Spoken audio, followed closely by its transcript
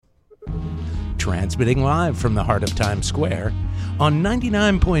Transmitting live from the heart of Times Square on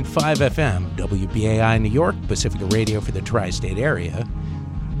 99.5 FM, WBAI New York, Pacifica Radio for the tri-state area.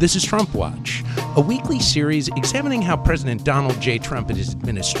 This is Trump Watch, a weekly series examining how President Donald J. Trump and his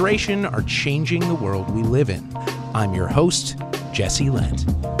administration are changing the world we live in. I'm your host, Jesse Lent.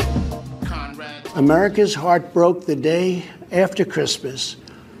 America's heart broke the day after Christmas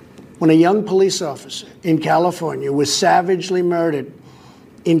when a young police officer in California was savagely murdered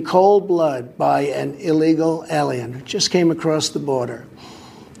in cold blood by an illegal alien who just came across the border.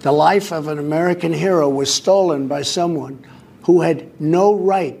 The life of an American hero was stolen by someone who had no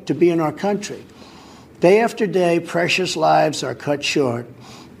right to be in our country. Day after day, precious lives are cut short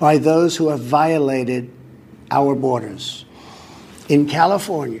by those who have violated our borders. In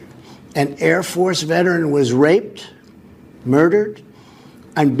California, an Air Force veteran was raped, murdered,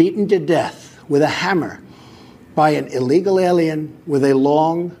 and beaten to death with a hammer by an illegal alien with a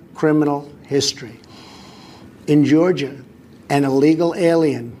long criminal history. In Georgia, an illegal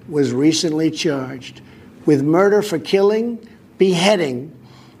alien was recently charged with murder for killing, beheading,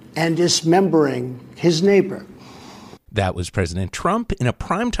 and dismembering his neighbor. That was President Trump in a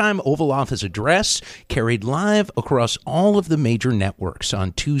primetime Oval Office address carried live across all of the major networks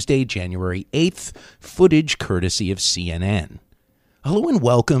on Tuesday, January 8th, footage courtesy of CNN. Hello and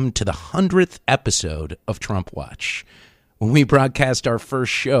welcome to the 100th episode of Trump Watch. When we broadcast our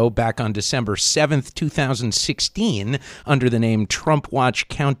first show back on December 7th, 2016, under the name Trump Watch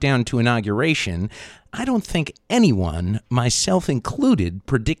Countdown to Inauguration, I don't think anyone, myself included,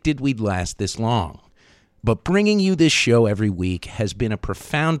 predicted we'd last this long. But bringing you this show every week has been a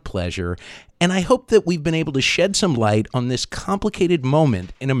profound pleasure, and I hope that we've been able to shed some light on this complicated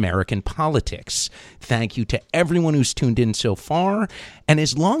moment in American politics. Thank you to everyone who's tuned in so far, and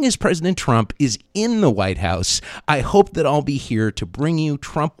as long as President Trump is in the White House, I hope that I'll be here to bring you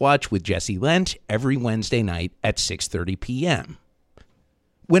Trump Watch with Jesse Lent every Wednesday night at 6:30 p.m.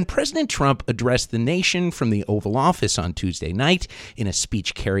 When President Trump addressed the nation from the Oval Office on Tuesday night in a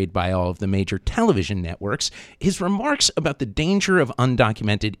speech carried by all of the major television networks, his remarks about the danger of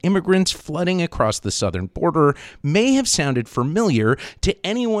undocumented immigrants flooding across the southern border may have sounded familiar to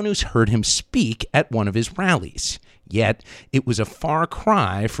anyone who's heard him speak at one of his rallies. Yet, it was a far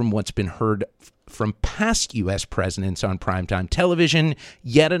cry from what's been heard from past U.S. presidents on primetime television.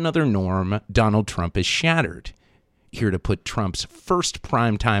 Yet another norm Donald Trump has shattered. Here to put Trump's first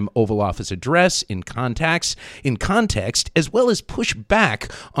primetime Oval Office address in context, as well as push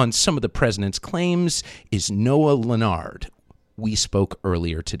back on some of the president's claims, is Noah Lenard. We spoke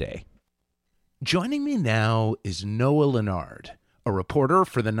earlier today. Joining me now is Noah Lenard, a reporter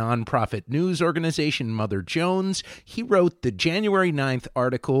for the nonprofit news organization Mother Jones. He wrote the January 9th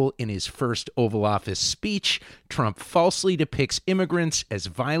article in his first Oval Office speech, Trump falsely depicts immigrants as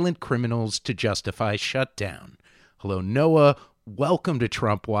violent criminals to justify shutdown. Hello, Noah. Welcome to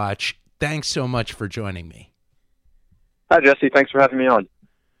Trump Watch. Thanks so much for joining me. Hi, Jesse. Thanks for having me on.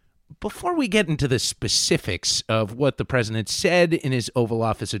 Before we get into the specifics of what the president said in his Oval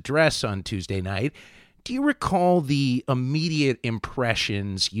Office address on Tuesday night, do you recall the immediate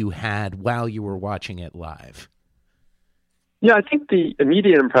impressions you had while you were watching it live? Yeah, I think the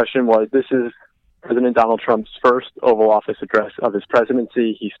immediate impression was this is President Donald Trump's first Oval Office address of his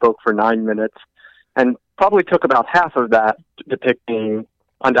presidency. He spoke for 9 minutes and probably took about half of that depicting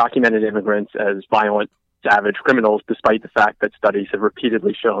undocumented immigrants as violent, savage criminals, despite the fact that studies have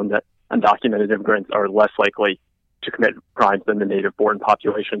repeatedly shown that undocumented immigrants are less likely to commit crimes than the native-born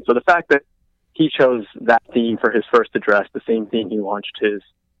population. So the fact that he chose that theme for his first address, the same theme he launched his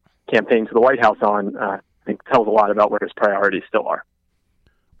campaign to the White House on, I think tells a lot about where his priorities still are.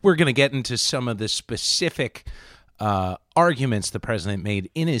 We're going to get into some of the specific arguments the president made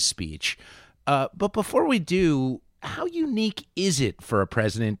in his speech. But before we do, how unique is it for a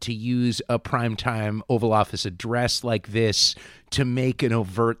president to use a primetime Oval Office address like this to make an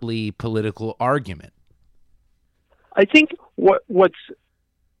overtly political argument? I think what's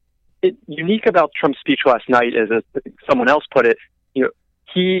unique about Trump's speech last night is, as someone else put it,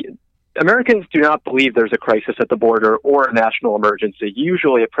 Americans do not believe there's a crisis at the border or a national emergency.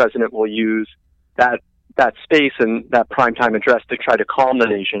 Usually a president will use that space and that primetime address to try to calm the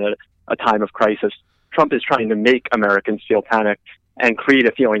nation at a time of crisis. Trump is trying to make Americans feel panicked and create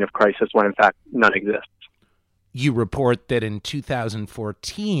a feeling of crisis when, in fact, none exists. You report that in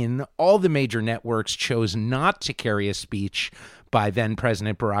 2014, all the major networks chose not to carry a speech by then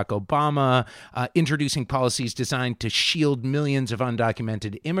President Barack Obama, introducing policies designed to shield millions of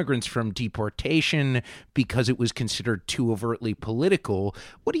undocumented immigrants from deportation because it was considered too overtly political.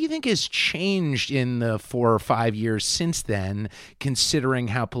 What do you think has changed in the 4 or 5 years since then, considering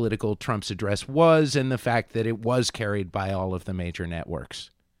how political Trump's address was and the fact that it was carried by all of the major networks?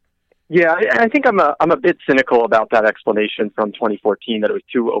 Yeah, I think I'm a bit cynical about that explanation from 2014 that it was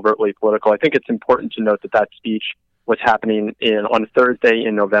too overtly political. I think it's important to note that that speech was happening on Thursday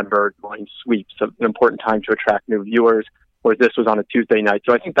in November during sweeps, so an important time to attract new viewers, whereas this was on a Tuesday night.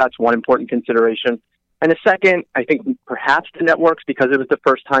 So I think that's one important consideration. And the second, I think perhaps the networks, because it was the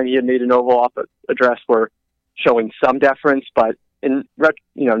first time he had made an Oval Office address, were showing some deference. But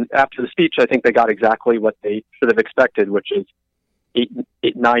after the speech, I think they got exactly what they should have expected, which is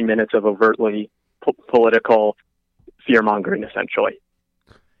 9 minutes of overtly political fear-mongering, essentially.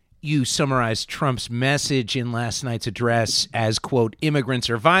 You summarized Trump's message in last night's address as, quote, immigrants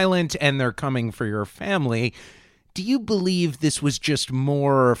are violent and they're coming for your family. Do you believe this was just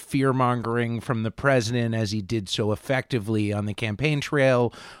more fear-mongering from the president as he did so effectively on the campaign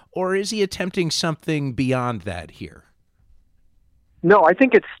trail, or is he attempting something beyond that here? No, I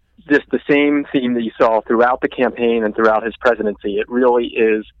think it's just the same theme that you saw throughout the campaign and throughout his presidency. It really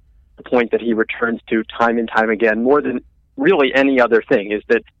is the point that he returns to time and time again, more than really any other thing, is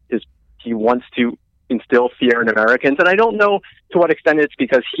that he wants to instill fear in Americans. And I don't know to what extent it's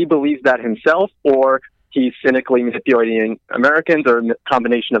because he believes that himself or he's cynically manipulating Americans, or a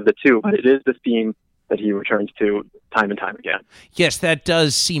combination of the two. But it is the theme that he returns to time and time again. Yes, that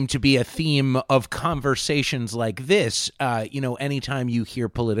does seem to be a theme of conversations like this. Anytime you hear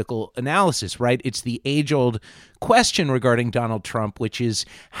political analysis, right? It's the age-old question regarding Donald Trump, which is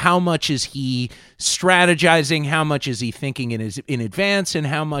how much is he strategizing, how much is he thinking in advance, and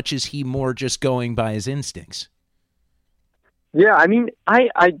how much is he more just going by his instincts? Yeah, I mean,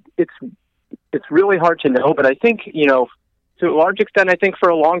 it's really hard to know, but I think, to a large extent, I think for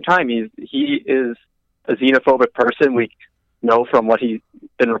a long time he is a xenophobic person. We know from what he's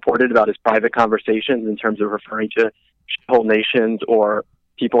been reported about his private conversations in terms of referring to whole nations or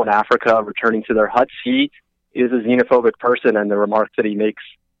people in Africa returning to their huts. He is a xenophobic person, and the remarks that he makes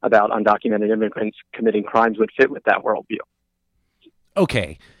about undocumented immigrants committing crimes would fit with that worldview.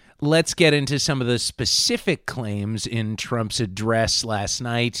 Okay, let's get into some of the specific claims in Trump's address last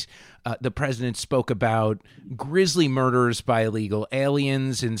night. The president spoke about grisly murders by illegal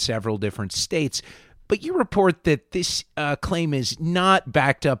aliens in several different states. But you report that this claim is not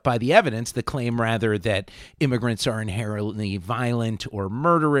backed up by the evidence, the claim rather that immigrants are inherently violent or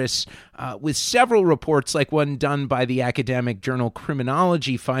murderous, with several reports, like one done by the academic journal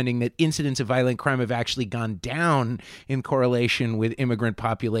Criminology, finding that incidents of violent crime have actually gone down in correlation with immigrant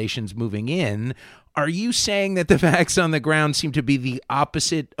populations moving in. Are you saying that the facts on the ground seem to be the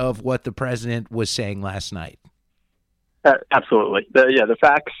opposite of what the president was saying last night? Absolutely. The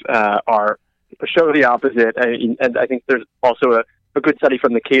facts show the opposite. And I think there's also a good study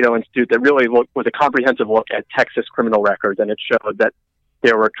from the Cato Institute that really was a comprehensive look at Texas criminal records, and it showed that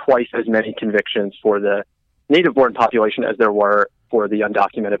there were twice as many convictions for the native-born population as there were for the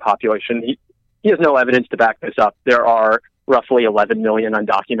undocumented population. He has no evidence to back this up. There are roughly 11 million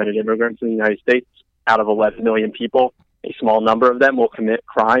undocumented immigrants in the United States. Out of 11 million people, a small number of them will commit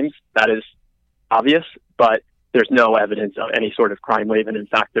crimes. That is obvious, but there's no evidence of any sort of crime wave, and in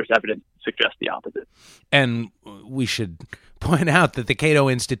fact, there's evidence to suggest the opposite. And we should point out that the Cato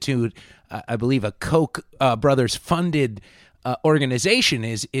Institute, I believe a Koch brothers funded organization,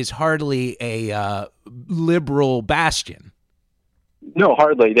 is hardly a liberal bastion. No,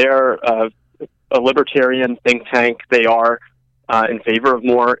 hardly. They're a libertarian think tank. They are in favor of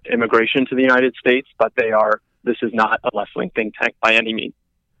more immigration to the United States, but this is not a left-wing think tank by any means.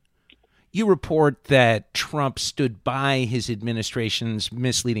 You report that Trump stood by his administration's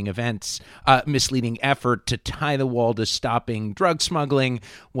misleading effort to tie the wall to stopping drug smuggling,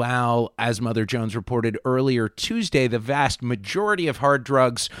 while, as Mother Jones reported earlier Tuesday, the vast majority of hard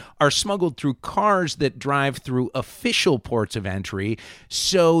drugs are smuggled through cars that drive through official ports of entry.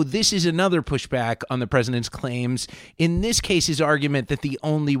 So this is another pushback on the president's claims. In this case, his argument that the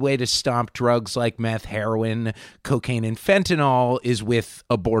only way to stop drugs like meth, heroin, cocaine, and fentanyl is with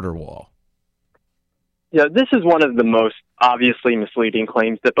a border wall. Yeah, this is one of the most obviously misleading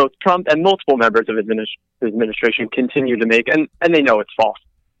claims that both Trump and multiple members of his administration continue to make, and they know it's false.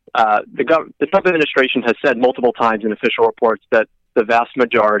 The Trump administration has said multiple times in official reports that the vast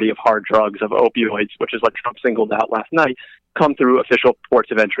majority of hard drugs, of opioids, which is what Trump singled out last night, come through official ports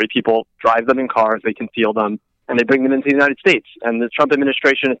of entry. People drive them in cars, they conceal them, and they bring them into the United States. And the Trump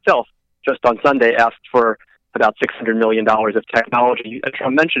administration itself, just on Sunday, asked for about $600 million of technology that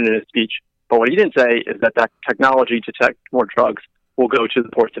Trump mentioned in his speech. But what he didn't say is that that technology to detect more drugs will go to the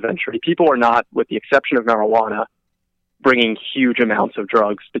ports of entry. People are not, with the exception of marijuana, bringing huge amounts of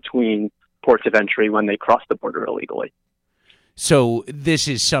drugs between ports of entry when they cross the border illegally. So this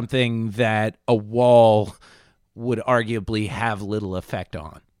is something that a wall would arguably have little effect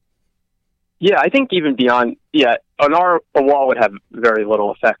on. Yeah, I think even beyond, a wall would have very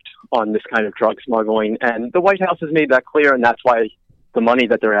little effect on this kind of drug smuggling. And the White House has made that clear, and that's why the money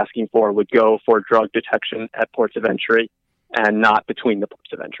that they're asking for would go for drug detection at ports of entry and not between the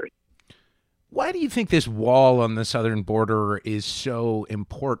ports of entry. Why do you think this wall on the southern border is so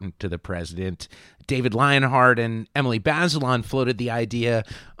important to the president? David Lionheart and Emily Bazelon floated the idea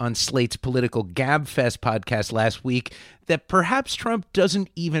on Slate's Political Gabfest podcast last week that perhaps Trump doesn't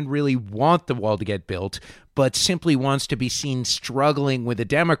even really want the wall to get built, but simply wants to be seen struggling with the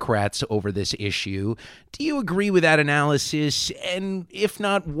Democrats over this issue. Do you agree with that analysis? And if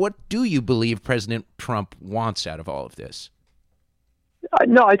not, what do you believe President Trump wants out of all of this?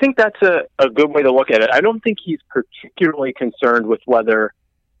 No, I think that's a good way to look at it. I don't think he's particularly concerned with whether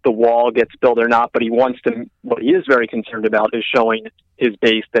the wall gets built or not, but what he is very concerned about is showing his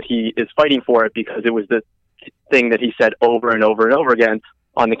base that he is fighting for it, because it was the thing that he said over and over and over again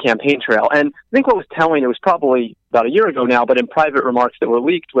on the campaign trail. And I think what was telling, it was probably about a year ago now, but in private remarks that were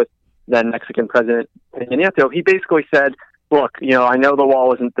leaked with then Mexican President Peña Nieto, he basically said, look, I know the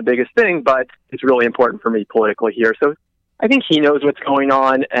wall isn't the biggest thing, but it's really important for me politically here. So I think he knows what's going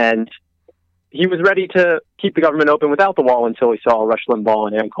on, and he was ready to keep the government open without the wall until he saw Rush Limbaugh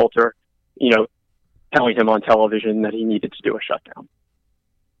and Ann Coulter, telling him on television that he needed to do a shutdown.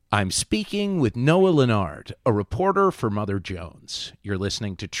 I'm speaking with Noah Lennard, a reporter for Mother Jones. You're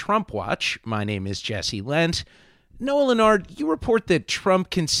listening to Trump Watch. My name is Jesse Lent. Noah Lennard, you report that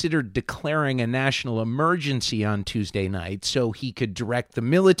Trump considered declaring a national emergency on Tuesday night so he could direct the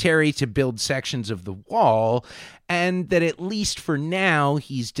military to build sections of the wall, and that at least for now,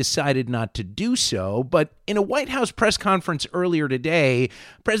 he's decided not to do so. But in a White House press conference earlier today,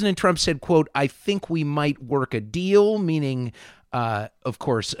 President Trump said, quote, "I think we might work a deal," meaning of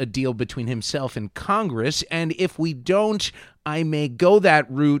course, a deal between himself and Congress. And if we don't, I may go that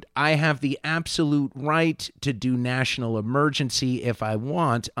route. I have the absolute right to do national emergency if I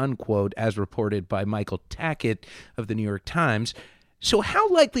want, unquote, as reported by Michael Tackett of the New York Times. So how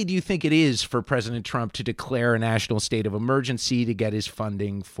likely do you think it is for President Trump to declare a national state of emergency to get his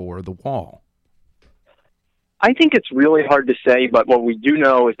funding for the wall? I think it's really hard to say, but what we do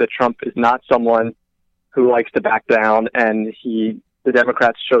know is that Trump is not someone who likes to back down, and the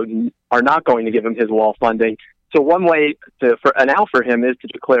Democrats are not going to give him his wall funding. So one way for him is to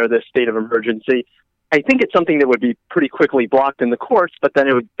declare this state of emergency. I think it's something that would be pretty quickly blocked in the courts, but then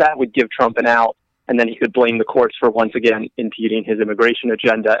that would give Trump an out, and then he could blame the courts for once again impeding his immigration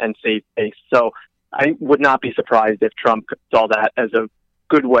agenda and save face. So I would not be surprised if Trump saw that as a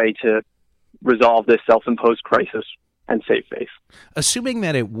good way to resolve this self-imposed crisis and save face. Assuming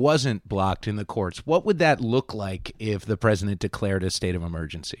that it wasn't blocked in the courts, what would that look like if the president declared a state of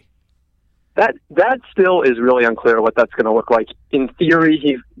emergency? That still is really unclear what that's going to look like. In theory,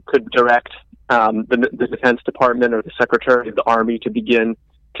 he could direct the Defense Department or the Secretary of the Army to begin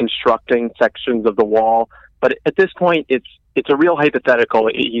constructing sections of the wall. But at this point, it's a real hypothetical.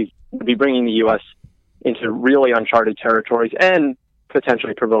 He's going to be bringing the U.S. into really uncharted territories and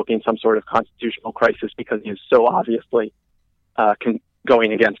potentially provoking some sort of constitutional crisis because he is so obviously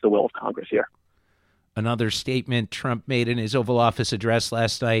going against the will of Congress here. Another statement Trump made in his Oval Office address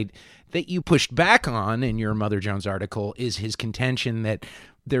last night that you pushed back on in your Mother Jones article is his contention that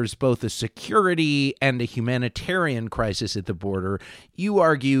there's both a security and a humanitarian crisis at the border. You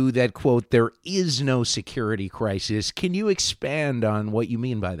argue that, quote, there is no security crisis. Can you expand on what you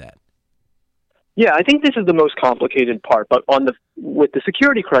mean by that? Yeah, I think this is the most complicated part, but with the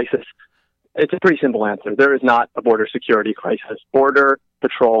security crisis, it's a pretty simple answer. There is not a border security crisis. Border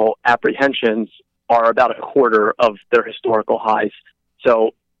Patrol apprehensions are about a quarter of their historical highs.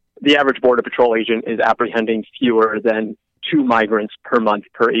 So the average Border Patrol agent is apprehending fewer than 2 migrants per month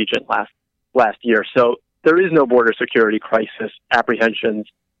per agent last year. So there is no border security crisis. Apprehensions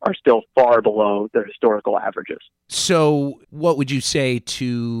are still far below their historical averages. So what would you say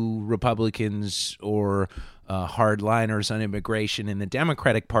to Republicans or hardliners on immigration in the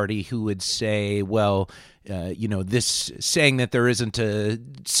Democratic Party who would say, well, this saying that there isn't a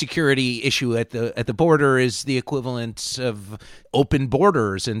security issue at the border is the equivalent of open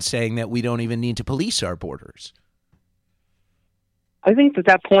borders and saying that we don't even need to police our borders? I think at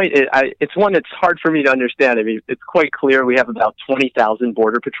that point, it's one that's hard for me to understand. I mean, it's quite clear we have about 20,000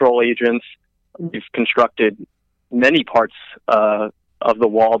 Border Patrol agents. We've constructed many parts of the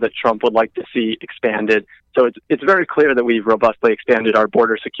wall that Trump would like to see expanded. So it's very clear that we've robustly expanded our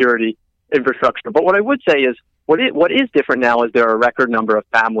border security infrastructure. But what I would say is what is different now is there are a record number of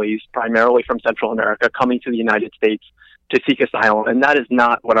families, primarily from Central America, coming to the United States to seek asylum, and that is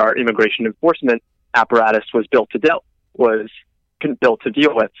not what our immigration enforcement apparatus was built to deal with.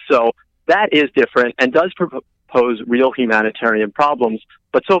 So that is different and does pose real humanitarian problems.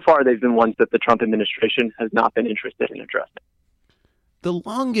 But so far, they've been ones that the Trump administration has not been interested in addressing. The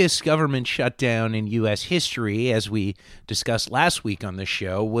longest government shutdown in U.S. history, as we discussed last week on the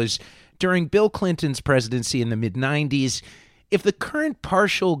show, was during Bill Clinton's presidency in the mid-'90s. If the current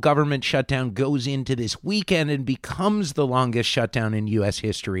partial government shutdown goes into this weekend and becomes the longest shutdown in U.S.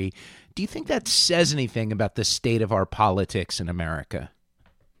 history, do you think that says anything about the state of our politics in America?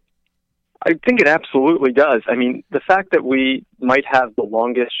 I think it absolutely does. I mean, the fact that we might have the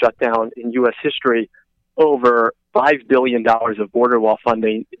longest shutdown in U.S. history over $5 billion of border wall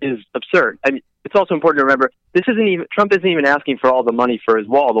funding is absurd. I mean, it's also important to remember Trump isn't even asking for all the money for his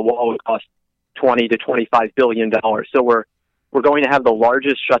wall. The wall would cost $20 to $25 billion. So we're going to have the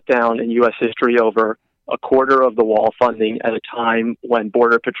largest shutdown in U.S. history over a quarter of the wall funding at a time when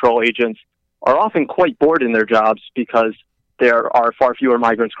Border Patrol agents are often quite bored in their jobs because there are far fewer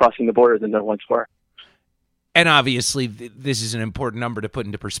migrants crossing the border than there once were. And obviously, this is an important number to put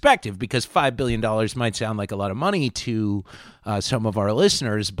into perspective because $5 billion might sound like a lot of money to some of our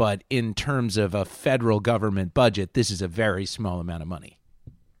listeners, but in terms of a federal government budget, this is a very small amount of money.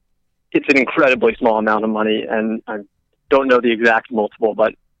 It's an incredibly small amount of money, and I don't know the exact multiple,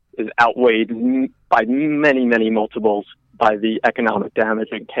 but is outweighed by many, many multiples by the economic damage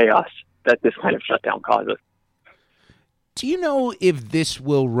and chaos that this kind of shutdown causes. Do you know if this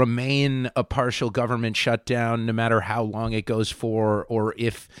will remain a partial government shutdown no matter how long it goes for, or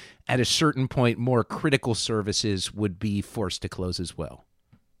if at a certain point more critical services would be forced to close as well?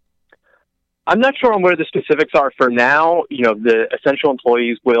 I'm not sure on where the specifics are for now. You know, the essential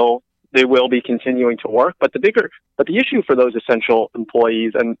employees will be continuing to work, but the issue for those essential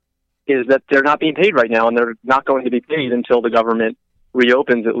employees is that they're not being paid right now, and they're not going to be paid until the government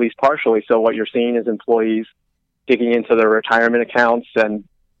reopens, at least partially. So what you're seeing is employees digging into their retirement accounts and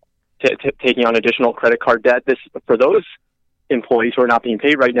taking on additional credit card debt. For those employees who are not being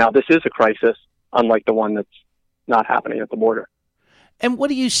paid right now, this is a crisis, unlike the one that's not happening at the border. And what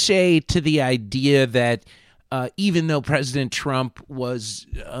do you say to the idea that even though President Trump was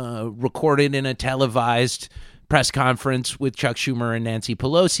recorded in a televised press conference with Chuck Schumer and Nancy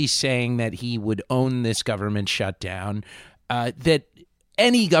Pelosi saying that he would own this government shutdown, that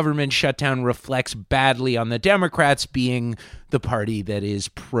any government shutdown reflects badly on the Democrats being the party that is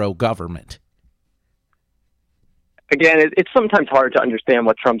pro-government? Again, it's sometimes hard to understand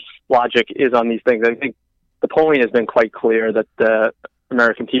what Trump's logic is on these things. I think the polling has been quite clear that the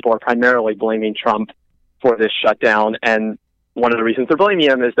American people are primarily blaming Trump for this shutdown. And one of the reasons they're blaming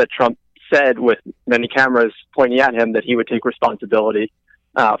him is that Trump said, with many cameras pointing at him, that he would take responsibility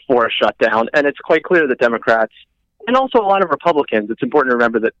for a shutdown. And it's quite clear that Democrats and also a lot of Republicans, it's important to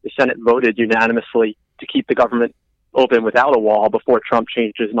remember that the Senate voted unanimously to keep the government open without a wall before Trump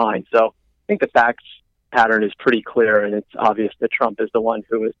changed his mind. So I think the facts pattern is pretty clear, and it's obvious that Trump is the one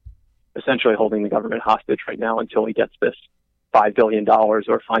who is essentially holding the government hostage right now until he gets this $5 billion or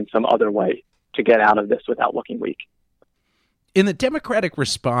finds some other way to get out of this without looking weak. In the Democratic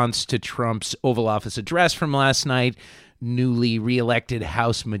response to Trump's Oval Office address from last night, newly reelected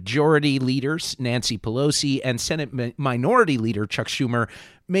House Majority Leaders Nancy Pelosi and Senate Minority Leader Chuck Schumer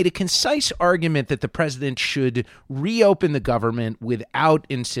made a concise argument that the president should reopen the government without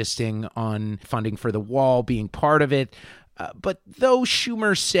insisting on funding for the wall being part of it. But though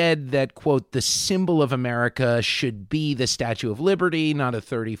Schumer said that, quote, the symbol of America should be the Statue of Liberty, not a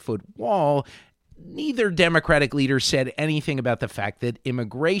 30-foot wall, neither Democratic leader said anything about the fact that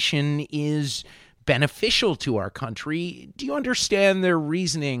immigration is beneficial to our country. Do you understand their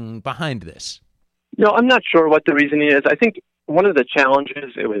reasoning behind this? No, I'm not sure what the reasoning is. I think one of the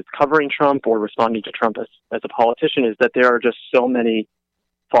challenges with covering Trump or responding to Trump as a politician is that there are just so many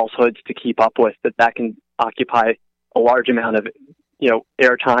falsehoods to keep up with that can occupy a large amount of,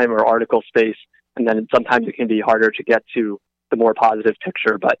 airtime or article space. And then sometimes it can be harder to get to the more positive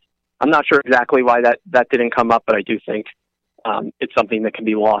picture. But I'm not sure exactly why that didn't come up, but I do think it's something that can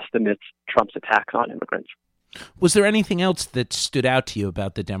be lost amidst Trump's attacks on immigrants. Was there anything else that stood out to you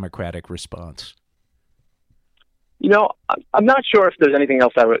about the Democratic response? I'm not sure if there's anything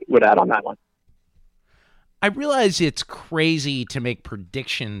else I would add on that one. I realize it's crazy to make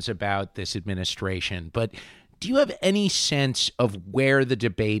predictions about this administration, but Do you have any sense of where the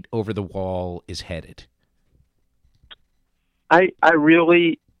debate over the wall is headed? I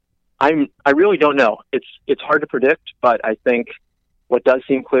really don't know. It's hard to predict, but I think what does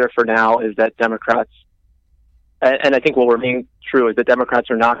seem clear for now is that Democrats, and I think will remain true, is that Democrats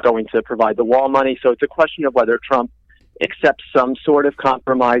are not going to provide the wall money. So it's a question of whether Trump accepts some sort of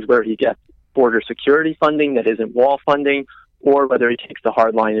compromise where he gets border security funding that isn't wall funding, or whether he takes the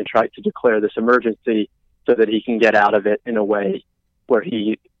hard line and tries to declare this emergency so that he can get out of it in a way where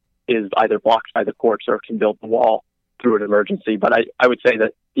he is either blocked by the courts or can build the wall through an emergency. But I would say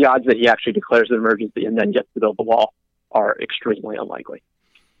that the odds that he actually declares an emergency and then gets to build the wall are extremely unlikely.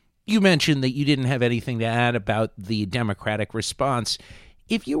 You mentioned that you didn't have anything to add about the Democratic response.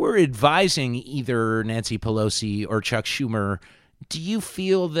 If you were advising either Nancy Pelosi or Chuck Schumer, do you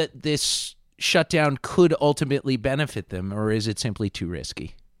feel that this shutdown could ultimately benefit them, or is it simply too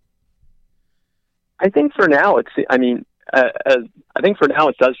risky? I think for now, I think for now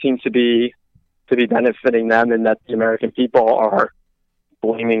it does seem to be benefiting them, and that the American people are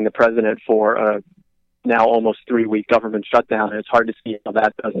blaming the president for a now almost 3-week government shutdown. And it's hard to see how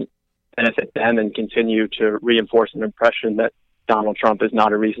that doesn't benefit them and continue to reinforce an impression that Donald Trump is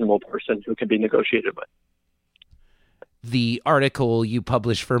not a reasonable person who can be negotiated with. The article you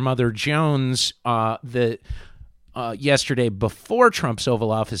published for Mother Jones yesterday before Trump's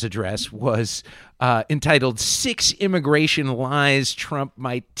Oval Office address was entitled 6 Immigration Lies Trump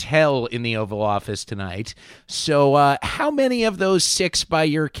Might Tell in the Oval Office Tonight. So how many of those 6 by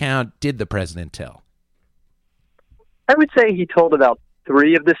your count did the president tell? I would say he told about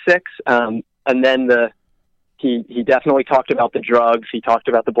 3 of the 6. And then he definitely talked about the drugs. He talked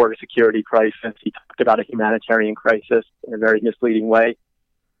about the border security crisis. He talked about a humanitarian crisis in a very misleading way.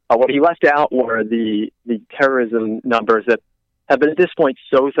 What he left out were the terrorism numbers that have been at this point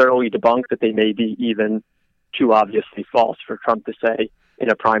so thoroughly debunked that they may be even too obviously false for Trump to say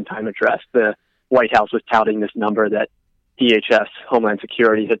in a primetime address. The White House was touting this number that DHS, Homeland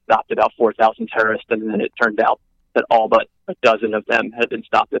Security, had stopped about 4,000 terrorists, and then it turned out that all but a dozen of them had been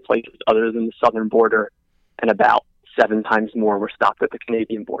stopped at places other than the southern border, and about 7 times more were stopped at the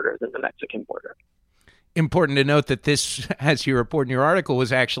Canadian border than the Mexican border. Important to note that this, as you report in your article,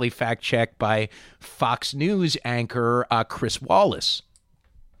 was actually fact-checked by Fox News anchor Chris Wallace.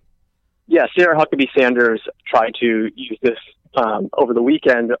 Yeah, Sarah Huckabee Sanders tried to use this over the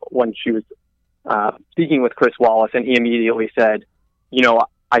weekend when she was speaking with Chris Wallace, and he immediately said,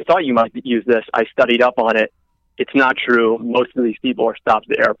 I thought you might use this. I studied up on it. It's not true. Most of these people are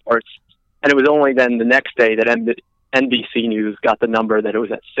stopped at airports. And it was only then the next day that NBC News got the number that it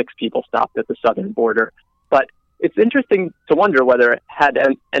was at 6 people stopped at the southern border. But it's interesting to wonder whether had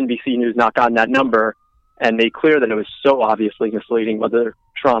NBC News not gotten that number and made clear that it was so obviously misleading, whether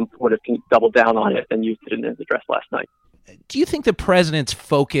Trump would have doubled down on it and used it in his address last night. Do you think the president's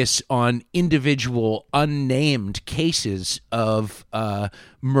focus on individual unnamed cases of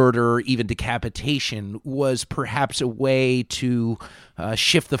murder, even decapitation, was perhaps a way to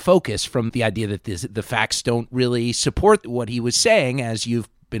shift the focus from the idea that the facts don't really support what he was saying, as you've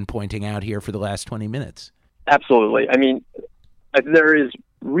been pointing out here for the last 20 minutes? Absolutely. I mean, there is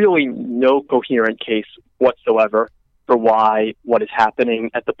really no coherent case whatsoever for why what is happening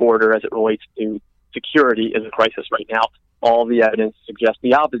at the border as it relates to security is a crisis right now. All the evidence suggests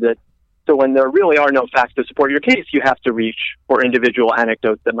the opposite. So when there really are no facts to support your case, you have to reach for individual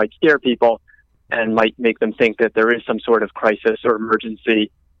anecdotes that might scare people and might make them think that there is some sort of crisis or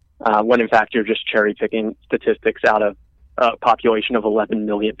emergency, when in fact you're just cherry-picking statistics out of a population of 11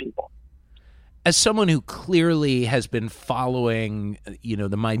 million people. As someone who clearly has been following,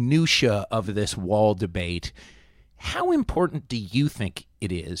 the minutia of this wall debate, how important do you think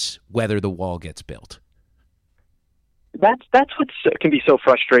it is whether the wall gets built? That's what can be so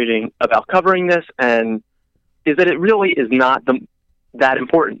frustrating about covering this, and is that it really is not that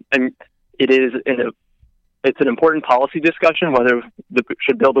important. And it's an important policy discussion whether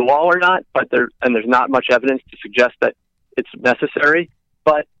should build a wall or not. But there's not much evidence to suggest that it's necessary.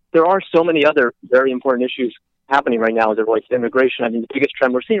 But there are so many other very important issues happening right now as it relates to immigration. I mean, the biggest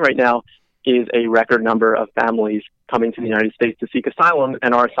trend we're seeing right now is a record number of families coming to the United States to seek asylum,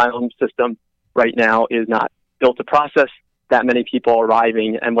 and our asylum system right now is not built to process that many people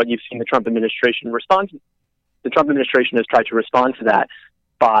arriving. And what you've seen the Trump administration has tried to respond to that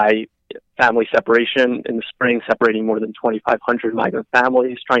by family separation in the spring, separating more than 2,500 migrant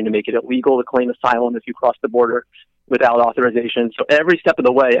families, trying to make it illegal to claim asylum if you cross the border without authorization. So every step of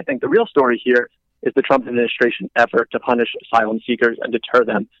the way, I think the real story here is the Trump administration's effort to punish asylum seekers and deter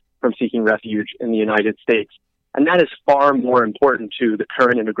them from seeking refuge in the United States. And that is far more important to the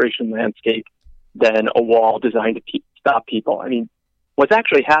current immigration landscape than a wall designed to stop people. I mean, what's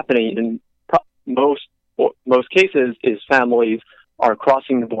actually happening in most cases is families are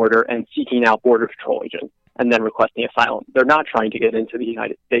crossing the border and seeking out Border Patrol agents and then requesting asylum. They're not trying to get into the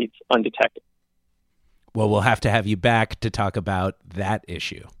United States undetected. Well, we'll have to have you back to talk about that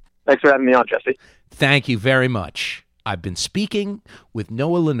issue. Thanks for having me on, Jesse. Thank you very much. I've been speaking with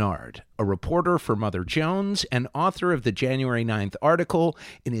Noah Leonard, a reporter for Mother Jones and author of the January 9th article.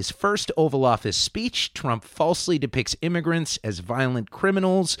 In his first Oval Office speech, Trump falsely depicts immigrants as violent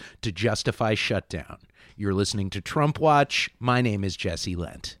criminals to justify shutdown. You're listening to Trump Watch. My name is Jesse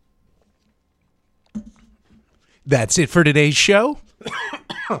Lent. That's it for today's show.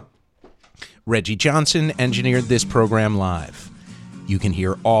 Reggie Johnson engineered this program live. You can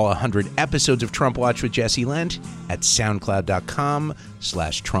hear all 100 episodes of Trump Watch with Jesse Lent at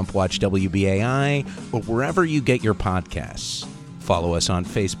soundcloud.com/TrumpWatchWBAI or wherever you get your podcasts. Follow us on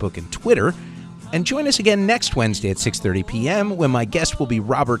Facebook and Twitter. And join us again next Wednesday at 6:30 p.m. when my guest will be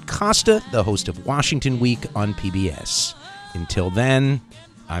Robert Costa, the host of Washington Week on PBS. Until then,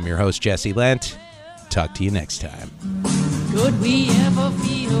 I'm your host, Jesse Lent. Talk to you next time. Could we ever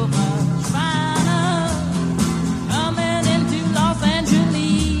feel much finer coming into Los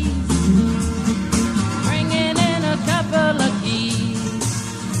Angeles, bringing in a couple of keys?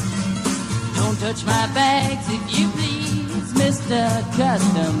 Don't touch my bags if you please, Mr.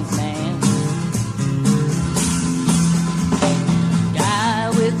 Customs Man. Guy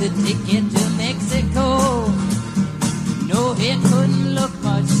with the ticket